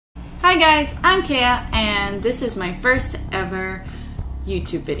Hi guys, I'm Kea and this is my first ever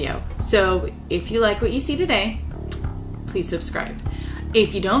YouTube video. So if you like what you see today, please subscribe.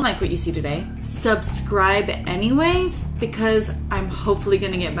 If you don't like what you see today, subscribe anyways because I'm hopefully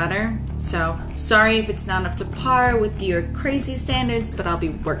gonna get better. So sorry if it's not up to par with your crazy standards, but I'll be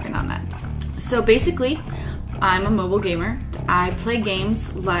working on that. So basically, I'm a mobile gamer. I play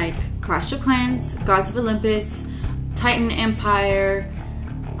games like Clash of Clans, Gods of Olympus, Titan Empire,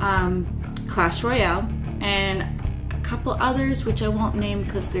 Clash Royale, and a couple others which I won't name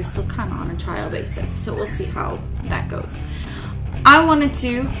because they're still kind of on a trial basis, so we'll see how that goes. I wanted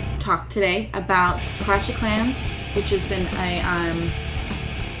to talk today about Clash of Clans, which has been a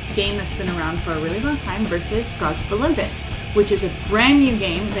game that's been around for a really long time, versus Gods of Olympus, which is a brand new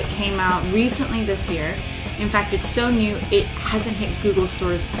game that came out recently this year. In fact, it's so new it hasn't hit Google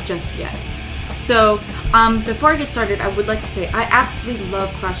stores just yet. So before I get started, I would like to say I absolutely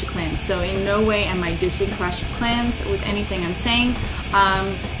love Clash of Clans. So in no way am I dissing Clash of Clans with anything I'm saying.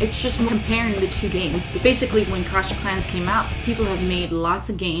 It's just comparing the two games. But basically, when Clash of Clans came out, people have made lots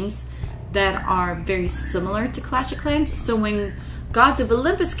of games that are very similar to Clash of Clans. So when Gods of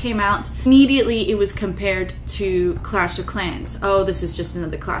Olympus came out, immediately it was compared to Clash of Clans. Oh, this is just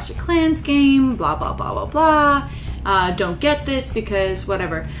another Clash of Clans game, blah, blah, blah, blah, blah. Don't get this because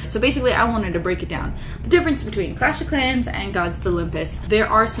whatever. So basically, I wanted to break it down. The difference between Clash of Clans and Gods of Olympus. There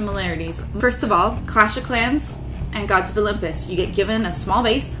are similarities. First of all, Clash of Clans and Gods of Olympus, you get given a small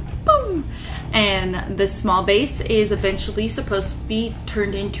base, boom, and the small base is eventually supposed to be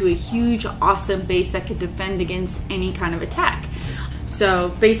turned into a huge, awesome base that can defend against any kind of attack. So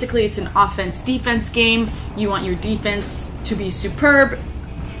basically, it's an offense-defense game. You want your defense to be superb,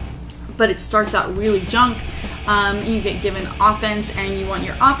 but it starts out really junk. You get given offense and you want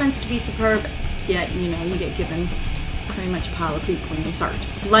your offense to be superb, yet you get given pretty much a pile of poop when you start.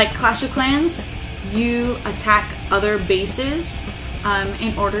 Like Clash of Clans, you attack other bases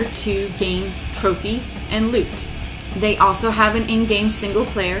in order to gain trophies and loot. They also have an in-game single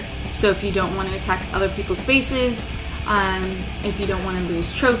player, so if you don't want to attack other people's bases, if you don't want to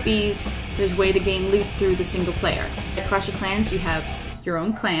lose trophies, there's a way to gain loot through the single player. At Clash of Clans, you have your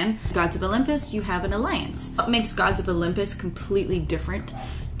own clan. Gods of Olympus, you have an alliance. What makes Gods of Olympus completely different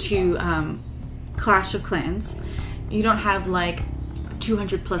to Clash of Clans? You don't have like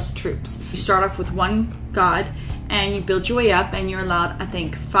 200 plus troops. You start off with one god and you build your way up, and you're allowed, I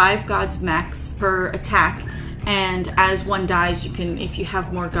think, 5 gods max per attack. And as one dies, you can, if you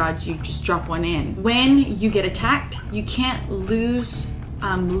have more gods, you just drop one in. When you get attacked, you can't lose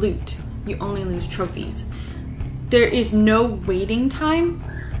loot. You only lose trophies. There is no waiting time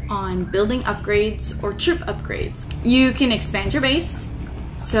on building upgrades or troop upgrades. You can expand your base.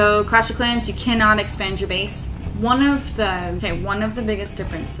 So Clash of Clans, you cannot expand your base. One of the biggest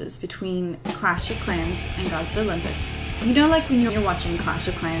differences between Clash of Clans and Gods of Olympus. You know, like when you're watching Clash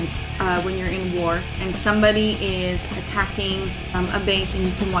of Clans, when you're in war and somebody is attacking a base and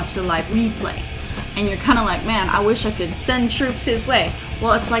you can watch the live replay. And you're kind of like, man, I wish I could send troops his way.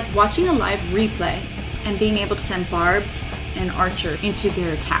 Well, it's like watching a live replay and being able to send barbs and archer into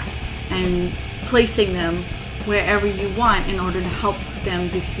their attack and placing them wherever you want in order to help them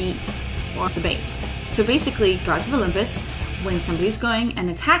defeat the base. So basically, Gods of Olympus, when somebody's going and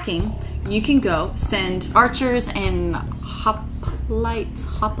attacking, you can go send archers and hoplites,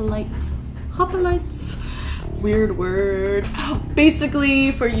 weird word.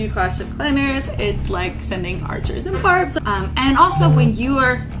 Basically, for you Clash of Clanners, it's like sending archers and barbs. And also, when you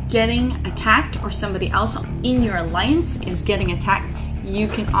are getting attacked or somebody else in your alliance is getting attacked, you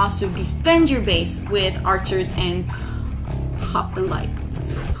can also defend your base with archers and hoplites.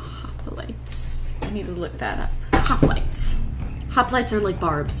 I need to look that up. Hoplites. Hoplites are like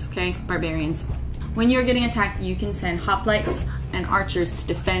barbs, okay? Barbarians. When you're getting attacked, you can send hoplites and archers to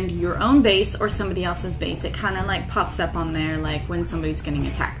defend your own base or somebody else's base. It kind of like pops up on there like when somebody's getting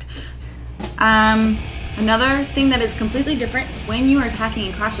attacked. Another thing that is completely different, when you are attacking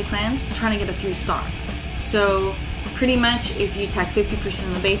in Clash of Clans, you're trying to get a 3-star. So pretty much if you attack 50%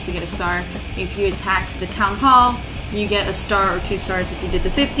 of the base, you get a star. If you attack the town hall, you get a star or 2 stars if you did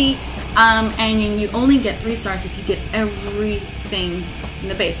the 50. And then you only get 3 stars if you get everything in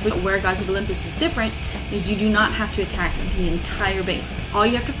the base. Where Gods of Olympus is different is you do not have to attack the entire base. All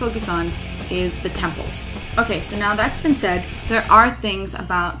you have to focus on is the temples. Okay, so now that's been said, there are things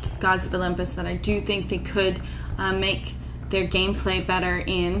about Gods of Olympus that I do think they could make their gameplay better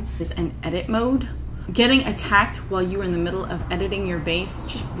in. Is an edit mode. Getting attacked while you are in the middle of editing your base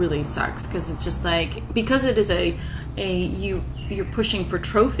just really sucks, because it's just like, because it is you're pushing for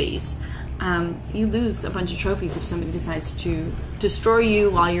trophies, you lose a bunch of trophies if somebody decides to destroy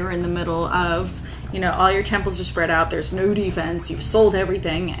you while you're in the middle of, you know, all your temples are spread out, there's no defense, you've sold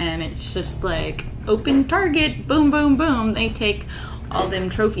everything, and it's just like open target, boom, boom, boom. They take all them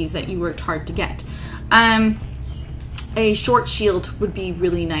trophies that you worked hard to get. A short shield would be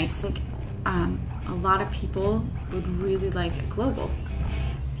really nice. A lot of people would really like a global.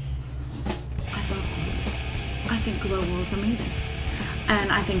 I think global is amazing.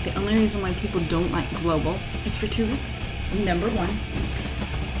 And I think the only reason why people don't like global is for 2 reasons. Number 1,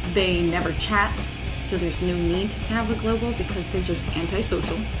 they never chat, so there's no need to have a global because they're just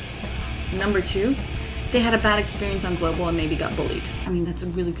antisocial. Number 2, they had a bad experience on global and maybe got bullied. I mean, that's a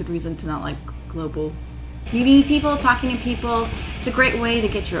really good reason to not like global. Meeting people, talking to people, it's a great way to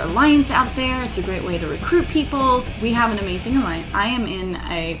get your alliance out there. It's a great way to recruit people. We have an amazing alliance. I am in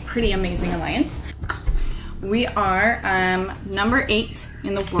a pretty amazing alliance. We are number 8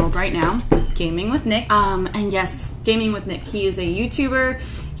 in the world right now, Gaming with Nick. And yes, Gaming with Nick. He is a YouTuber.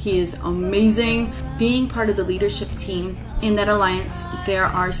 He is amazing. Being part of the leadership team in that alliance, there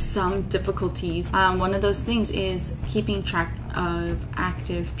are some difficulties. One of those things is keeping track of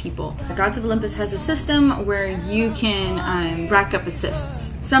active people. Gods of Olympus has a system where you can rack up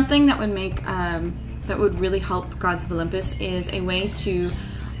assists. Something that would make that would really help Gods of Olympus is a way to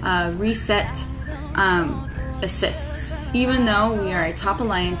reset assists. Even though we are a top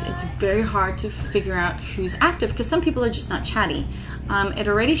alliance, it's very hard to figure out who's active because some people are just not chatty. It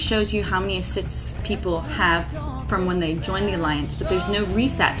already shows you how many assists people have from when they join the alliance, but there's no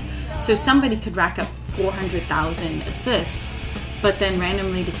reset. So somebody could rack up 400,000 assists, but then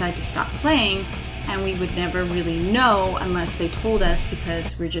randomly decide to stop playing, and we would never really know unless they told us,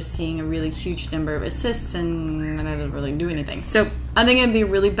 because we're just seeing a really huge number of assists and that doesn't really do anything. So I think it'd be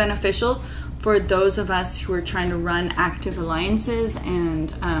really beneficial for those of us who are trying to run active alliances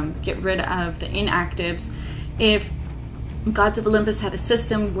and get rid of the inactives if Gods of Olympus had a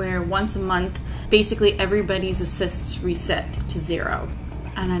system where once a month basically everybody's assists reset to 0.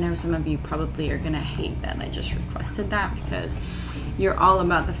 And I know some of you probably are gonna hate that I just requested that because you're all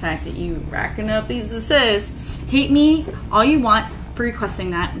about the fact that you racking up these assists. Hate me all you want for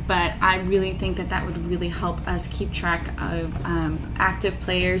requesting that, but I really think that that would really help us keep track of active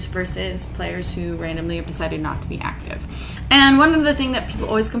players versus players who randomly have decided not to be active. And one of the things that people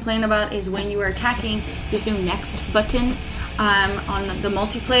always complain about is when you are attacking, there's no next button on the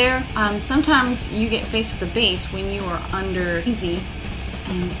multiplayer. Sometimes you get faced with a base when you are under easy,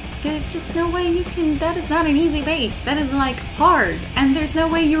 and there's just no way you can, that is not an easy base. That is like hard, and there's no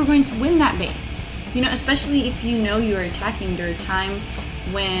way you're going to win that base. You know, especially if you know you're attacking during a time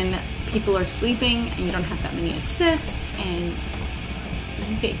when people are sleeping and you don't have that many assists, and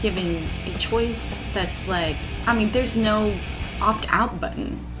you get given a choice that's like, I mean, there's no opt-out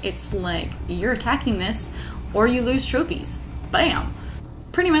button. It's like, you're attacking this or you lose trophies. Bam!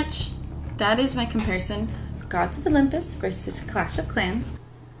 Pretty much, that is my comparison. Gods of Olympus versus Clash of Clans.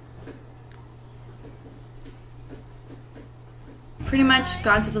 Pretty much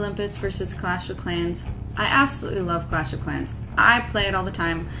Gods of Olympus versus Clash of Clans. I absolutely love Clash of Clans. I play it all the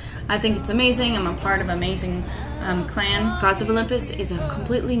time. I think it's amazing. I'm a part of an amazing clan. Gods of Olympus is a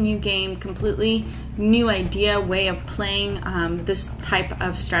completely new game, completely new idea, way of playing this type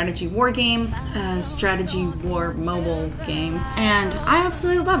of strategy war game, strategy war mobile game, and I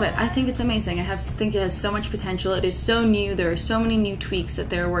absolutely love it. I think it's amazing. I think it has so much potential. It is so new. There are so many new tweaks that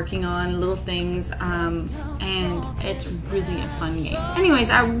they're working on, little things, and it's really a fun game. Anyways,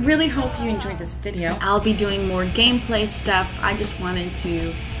 I really hope you enjoyed this video. I'll be doing more gameplay stuff. I just wanted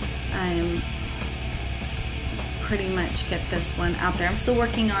to pretty much get this one out there. I'm still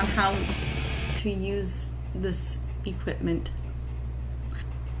working on how to use this equipment,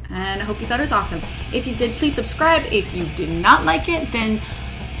 and I hope you thought it was awesome. If you did, please subscribe. If you did not like it, then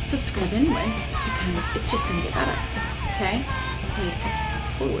subscribe anyways, because it's just gonna get better, okay?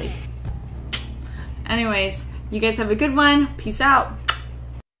 Like, totally. Anyways, you guys have a good one. Peace out.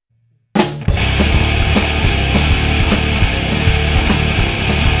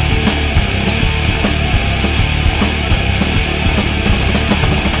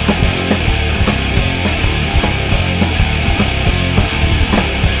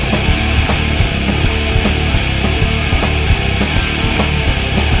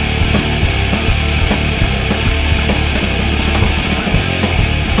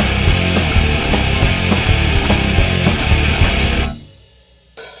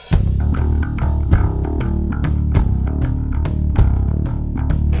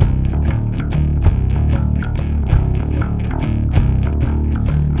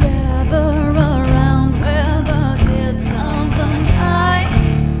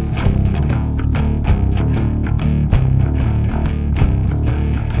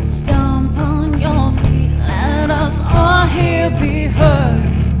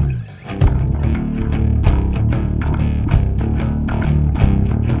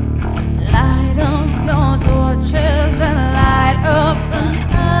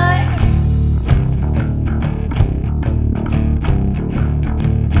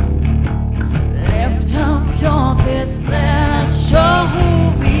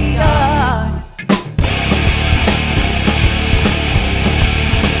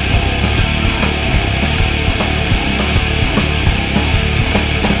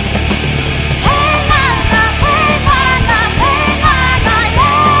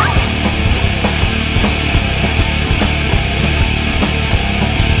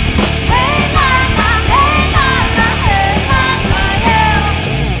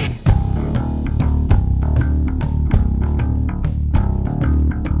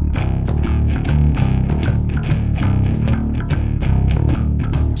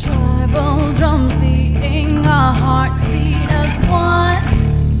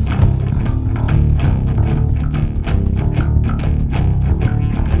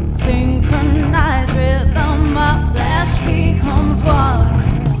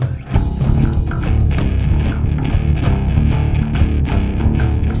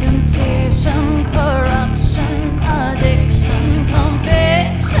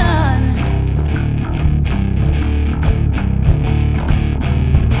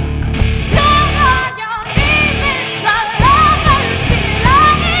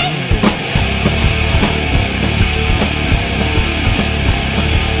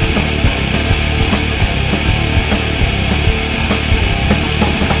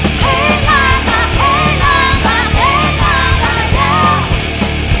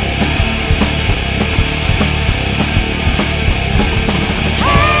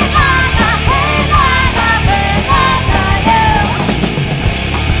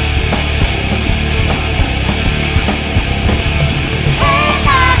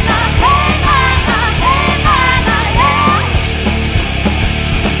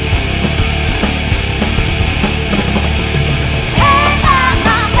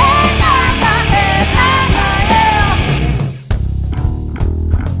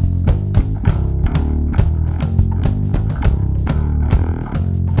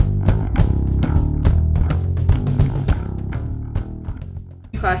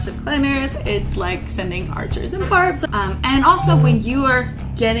 Clash of Clanners, it's like sending archers and barbs. And also when you are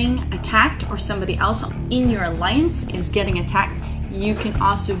getting attacked or somebody else in your alliance is getting attacked, you can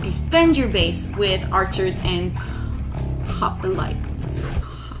also defend your base with archers and hoplites.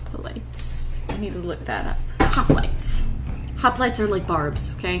 Hoplites. I need to look that up. Hoplites. Hoplites are like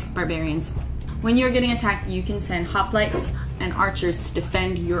barbs, okay? Barbarians. When you're getting attacked, you can send hoplites and archers to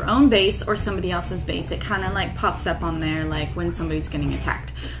defend your own base or somebody else's base. It kind of like pops up on there like when somebody's getting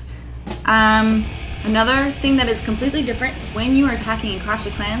attacked. Another thing that is completely different, when you are attacking in Clash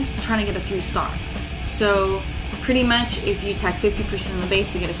of Clans, you're trying to get a 3-star. So pretty much if you attack 50% of the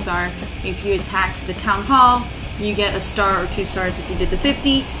base, you get a star. If you attack the town hall, you get a star or 2 stars if you did the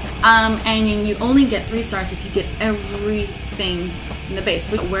 50. And then you only get 3 stars if you get everything in the base.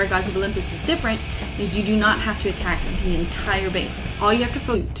 Where Gods of Olympus is different is you do not have to attack the entire base. All you have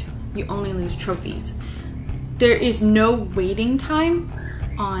to loot. You only lose trophies. There is no waiting time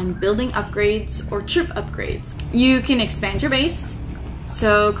on building upgrades or troop upgrades. You can expand your base.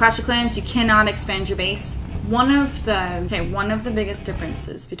 So Clash of Clans, you cannot expand your base. One of the biggest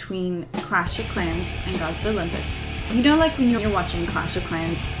differences between Clash of Clans and Gods of Olympus. You know, like when you're watching Clash of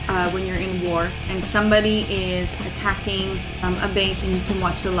Clans, when you're in war and somebody is attacking a base and you can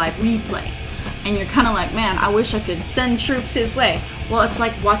watch the live replay. And you're kind of like, man, I wish I could send troops his way. Well, it's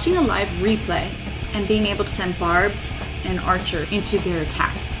like watching a live replay and being able to send barbs and archer into their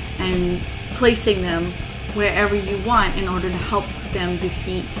attack and placing them wherever you want in order to help them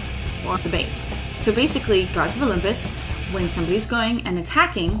defeat the base. So basically, Gods of Olympus, when somebody's going and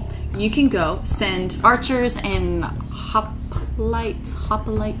attacking, you can go send archers and hoplites,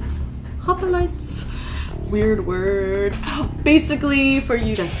 weird word, basically for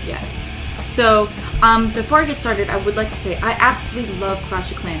you just yet. So before I get started, I would like to say I absolutely love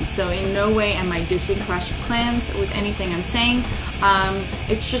Clash of Clans. So in no way am I dissing Clash of Clans with anything I'm saying.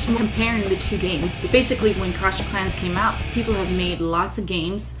 It's just comparing the two games. But basically, when Clash of Clans came out, people have made lots of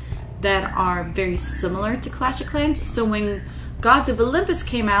games that are very similar to Clash of Clans. So when Gods of Olympus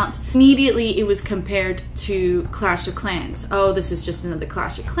came out, immediately it was compared to Clash of Clans. Oh, this is just another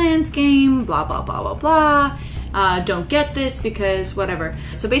Clash of Clans game, blah, blah, blah, blah, blah. Don't get this because whatever.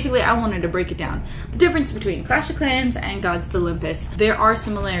 So basically I wanted to break it down. The difference between Clash of Clans and Gods of Olympus. There are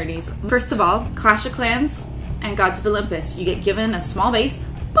similarities. First of all, Clash of Clans and Gods of Olympus, you get given a small base,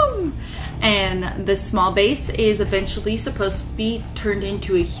 boom, and the small base is eventually supposed to be turned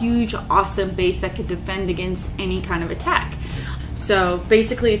into a huge, awesome base that can defend against any kind of attack. So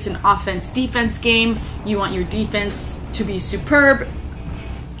basically it's an offense-defense game. You want your defense to be superb,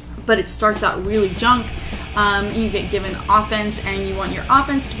 but it starts out really junk. You get given offense and you want your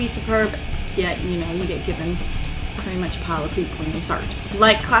offense to be superb, yet you get given pretty much a pile of poop when you start.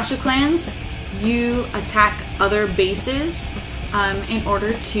 Like Clash of Clans, you attack other bases in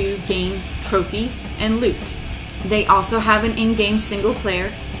order to gain trophies and loot. They also have an in-game single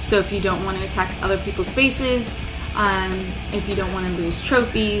player, so if you don't want to attack other people's bases, if you don't want to lose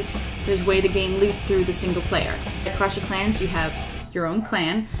trophies, there's a way to gain loot through the single player. At Clash of Clans, you have your own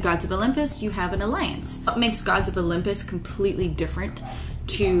clan. Gods of Olympus, you have an alliance. What makes Gods of Olympus completely different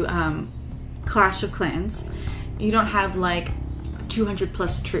to Clash of Clans? You don't have like 200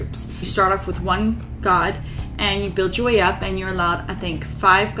 plus troops. You start off with one god and you build your way up, and you're allowed, I think,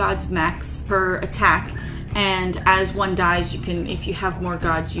 5 gods max per attack. And as one dies, you can, if you have more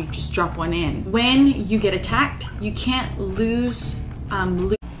gods, you just drop one in. When you get attacked, you can't lose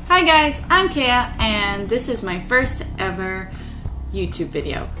loot. Hi guys, I'm Kea, and this is my first ever YouTube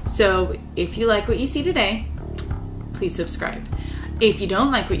video. So if you like what you see today, please subscribe. If you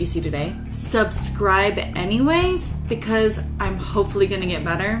don't like what you see today, subscribe anyways, because I'm hopefully gonna get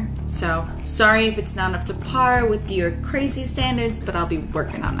better. So sorry if it's not up to par with your crazy standards, but I'll be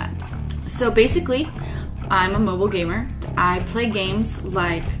working on that. So basically, I'm a mobile gamer. I play games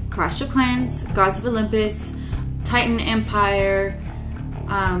like Clash of Clans, Gods of Olympus, Titan Empire,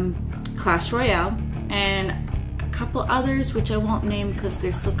 Clash Royale, and a couple others which I won't name because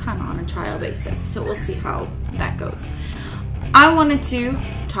they're still kind of on a trial basis. So we'll see how that goes. I wanted to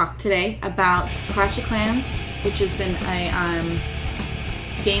talk today about Clash of Clans, which has been a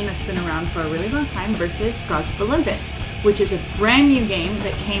game that's been around for a really long time, versus Gods of Olympus, which is a brand new game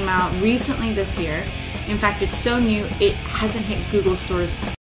that came out recently this year. In fact, it's so new, it hasn't hit Google stores